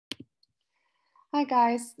Hi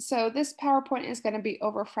guys. So this PowerPoint is going to be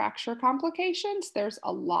over fracture complications. There's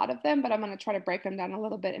a lot of them, but I'm going to try to break them down a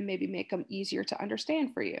little bit and maybe make them easier to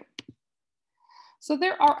understand for you. So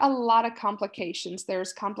there are a lot of complications.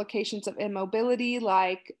 There's complications of immobility,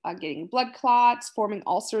 like getting blood clots, forming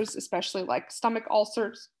ulcers, especially like stomach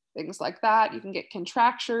ulcers, things like that. You can get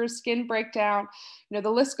contractures, skin breakdown.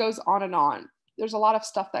 The list goes on and on. There's a lot of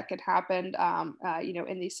stuff that can happen,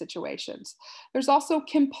 in these situations. There's also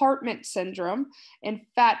compartment syndrome and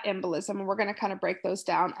fat embolism, and we're going to kind of break those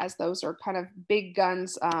down as those are kind of big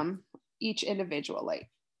guns, each individually.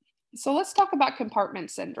 So let's talk about compartment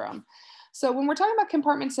syndrome. So when we're talking about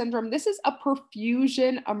compartment syndrome, this is a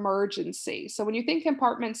perfusion emergency. So when you think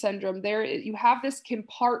compartment syndrome, there you have this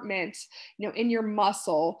compartment, in your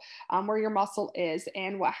muscle, where your muscle is,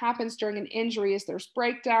 and what happens during an injury is there's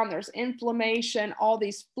breakdown, there's inflammation, all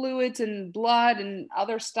these fluids and blood and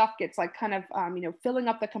other stuff gets like kind of, filling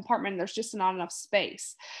up the compartment. And there's just not enough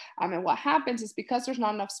space, and what happens is because there's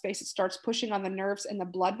not enough space, it starts pushing on the nerves and the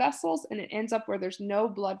blood vessels, and it ends up where there's no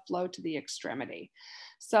blood flow to the extremity.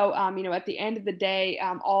 So, at the end of the day,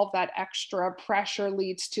 all of that extra pressure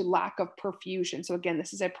leads to lack of perfusion. So, again,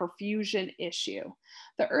 this is a perfusion issue.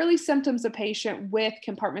 The early symptoms a patient with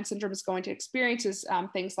compartment syndrome is going to experience is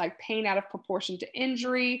things like pain out of proportion to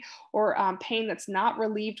injury, or pain that's not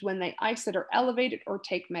relieved when they ice it or elevate it or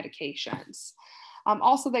take medications.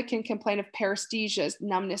 Also, they can complain of paresthesias,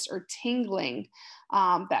 numbness, or tingling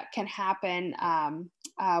that can happen.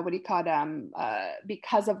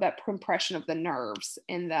 Because of that compression of the nerves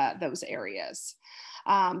in those areas.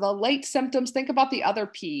 The late symptoms, think about the other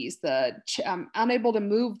P's, unable to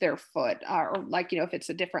move their foot, or like, if it's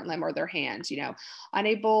a different limb, or their hands,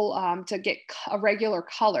 unable to get a regular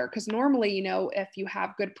color. Because normally, if you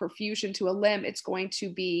have good perfusion to a limb, it's going to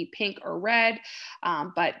be pink or red,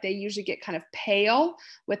 but they usually get kind of pale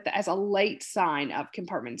as a late sign of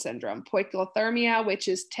compartment syndrome. Poikilothermia, which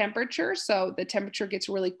is temperature. So the temperature gets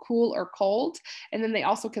really cool or cold, and then they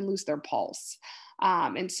also can lose their pulse.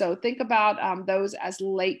 And so think about those as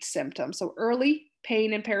late symptoms. So early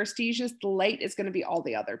pain and paresthesias, the late is going to be all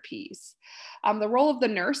the other P's. The role of the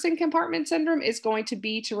nurse in compartment syndrome is going to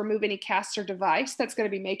be to remove any cast or device that's going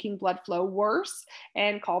to be making blood flow worse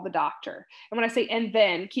and call the doctor. And when I say and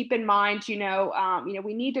then, keep in mind,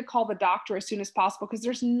 we need to call the doctor as soon as possible, because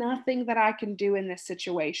there's nothing that I can do in this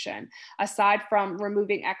situation aside from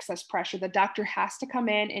removing excess pressure. The doctor has to come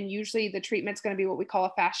in, and usually the treatment's going to be what we call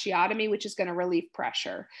a fasciotomy, which is going to relieve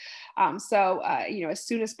pressure. As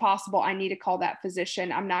soon as possible, I need to call that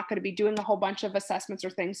physician. I'm not going to be doing a whole bunch of assessments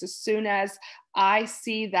or things. As soon as I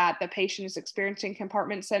see that the patient is experiencing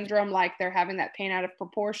compartment syndrome, like they're having that pain out of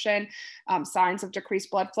proportion, signs of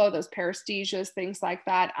decreased blood flow, those paresthesias, things like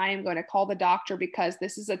that, I am going to call the doctor, because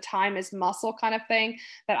this is a time is muscle kind of thing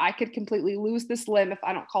that I could completely lose this limb if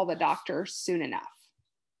I don't call the doctor soon enough.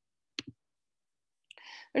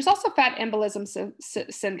 There's also fat embolism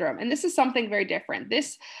syndrome, and this is something very different.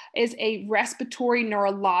 This is a respiratory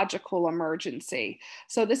neurological emergency.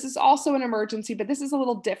 So this is also an emergency, but this is a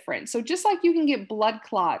little different. So just like you can get blood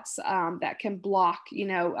clots that can block,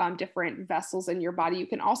 different vessels in your body, you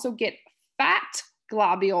can also get fat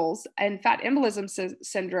globules and fat embolism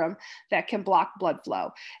syndrome that can block blood flow.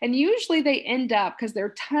 And usually they end up, because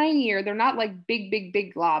they're tinier, they're not like big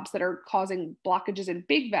globs that are causing blockages in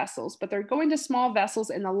big vessels, but they're going to small vessels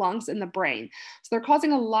in the lungs and the brain. So they're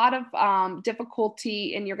causing a lot of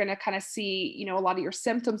difficulty, and you're going to kind of see, a lot of your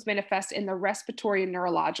symptoms manifest in the respiratory and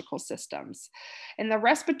neurological systems. In the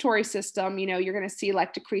respiratory system, you're going to see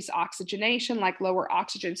like decreased oxygenation, like lower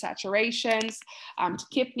oxygen saturations,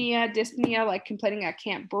 tachypnea, dyspnea, like complaining I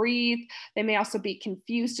can't breathe. They may also be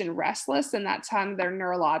confused and restless, and that's on their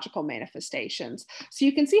neurological manifestations. So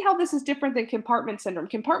you can see how this is different than compartment syndrome.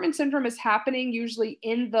 Compartment syndrome is happening usually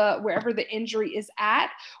in wherever the injury is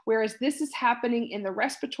at, whereas this is happening in the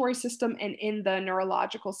respiratory system and in the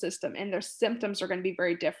neurological system, and their symptoms are going to be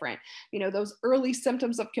very different. Those early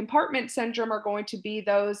symptoms of compartment syndrome are going to be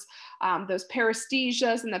those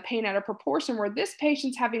paresthesias and the pain out of proportion, where this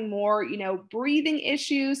patient's having more, breathing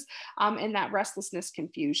issues, and that restlessness,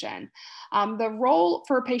 confusion. The role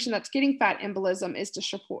for a patient that's getting fat embolism is to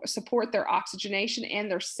support their oxygenation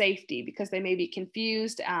and their safety, because they may be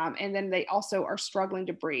confused, and then they also are struggling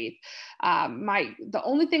to breathe. The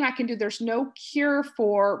only thing I can do, there's no cure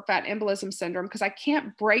for fat embolism syndrome, because I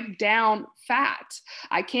can't break down fat.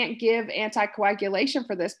 I can't give anticoagulation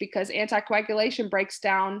for this, because anticoagulation breaks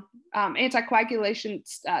down anticoagulation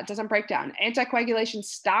doesn't break down. Anticoagulation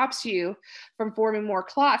stops you from forming more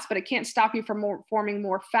clots, but it can't stop you from forming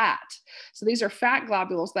more fat. So these are fat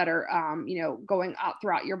globules that are, going out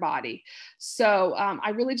throughout your body. So I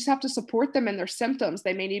really just have to support them in their symptoms.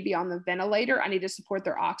 They may need to be on the ventilator. I need to support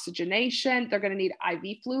their oxygenation. They're going to need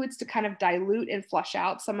IV fluids to kind of dilute and flush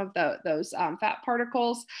out some of those fat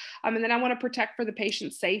particles. And then I want to protect for the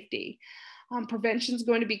patient's safety. Prevention is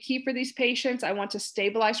going to be key for these patients. I want to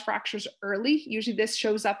stabilize fractures early. Usually this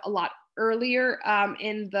shows up a lot earlier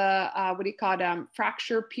in the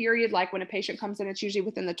fracture period. Like when a patient comes in, it's usually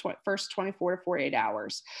within the first 24 to 48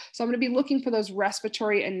 hours. So I'm going to be looking for those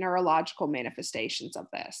respiratory and neurological manifestations of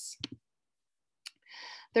this.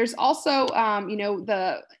 There's also,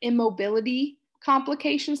 the immobility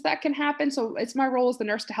complications that can happen. So it's my role as the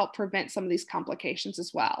nurse to help prevent some of these complications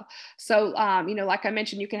as well. So, like I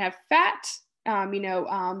mentioned, you can have fat,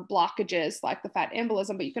 blockages like the fat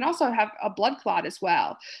embolism, but you can also have a blood clot as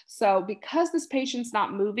well. So because this patient's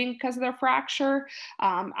not moving because of their fracture,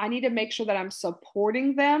 I need to make sure that I'm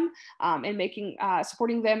supporting them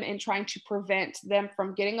supporting them and trying to prevent them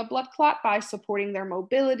from getting a blood clot by supporting their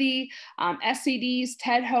mobility. SCDs,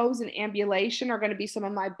 TED-HOs, and ambulation are going to be some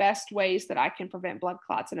of my best ways that I can prevent blood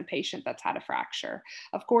clots in a patient that's had a fracture.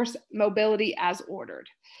 Of course, mobility as ordered.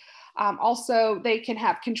 Also, they can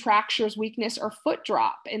have contractures, weakness, or foot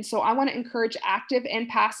drop. And so I want to encourage active and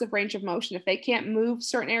passive range of motion. If they can't move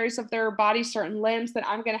certain areas of their body, certain limbs, then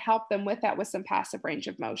I'm going to help them with that with some passive range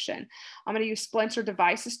of motion. I'm going to use splints or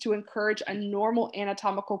devices to encourage a normal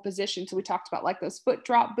anatomical position. So we talked about like those foot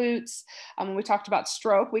drop boots. When we talked about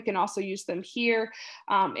stroke, we can also use them here.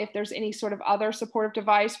 If there's any sort of other supportive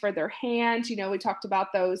device for their hands, we talked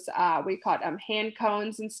about those, we call it hand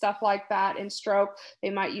cones and stuff like that in stroke. They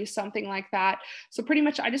might use something like that. So pretty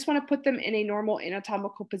much I just want to put them in a normal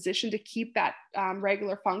anatomical position to keep that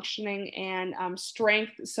regular functioning and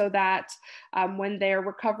strength so that when they're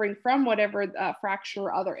recovering from whatever fracture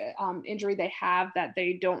or other injury they have, that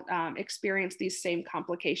they don't experience these same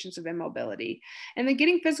complications of immobility. And then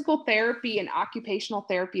getting physical therapy and occupational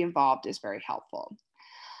therapy involved is very helpful.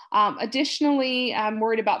 Additionally, I'm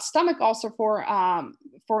worried about stomach ulcer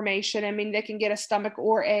formation. I mean, they can get a stomach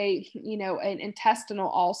or an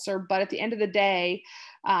intestinal ulcer, but at the end of the day,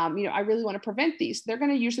 I really want to prevent these. They're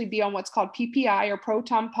going to usually be on what's called PPI or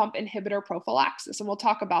proton pump inhibitor prophylaxis. And we'll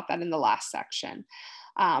talk about that in the last section.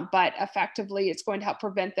 But effectively, it's going to help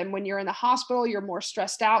prevent them. When you're in the hospital, you're more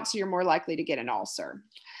stressed out, so you're more likely to get an ulcer.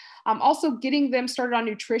 Also, getting them started on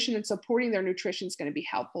nutrition and supporting their nutrition is going to be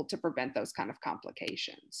helpful to prevent those kind of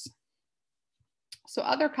complications. So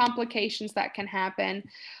other complications that can happen,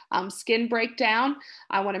 skin breakdown.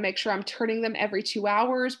 I want to make sure I'm turning them every 2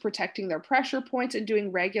 hours, protecting their pressure points, and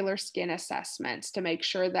doing regular skin assessments to make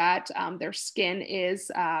sure that their skin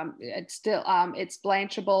is it's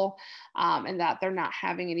blanchable and that they're not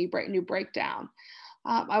having any new breakdown.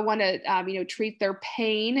 I want to, treat their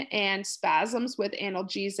pain and spasms with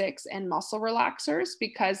analgesics and muscle relaxers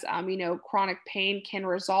because, chronic pain can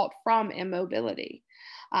result from immobility.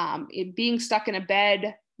 Being stuck in a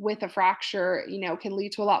bed with a fracture, can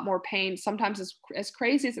lead to a lot more pain. Sometimes as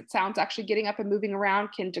crazy as it sounds, actually getting up and moving around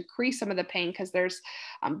can decrease some of the pain because there's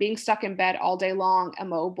being stuck in bed all day long,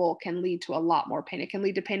 immobile, can lead to a lot more pain. It can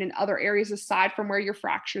lead to pain in other areas aside from where your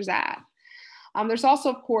fracture's at. There's also,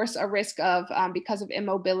 of course, a risk of, because of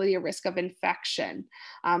immobility, a risk of infection.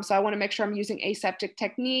 So I want to make sure I'm using aseptic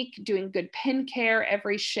technique, doing good pin care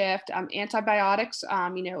every shift, antibiotics,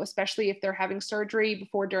 especially if they're having surgery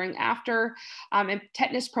before, during, after, and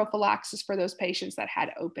tetanus prophylaxis for those patients that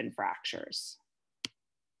had open fractures.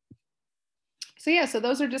 So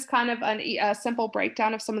those are just kind of a simple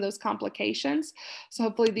breakdown of some of those complications. So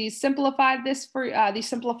hopefully these simplified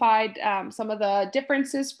some of the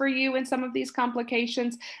differences for you in some of these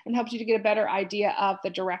complications and helps you to get a better idea of the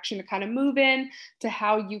direction to kind of move in, to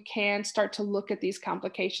how you can start to look at these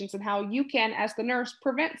complications and how you can, as the nurse,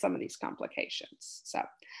 prevent some of these complications. So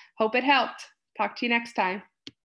hope it helped. Talk to you next time.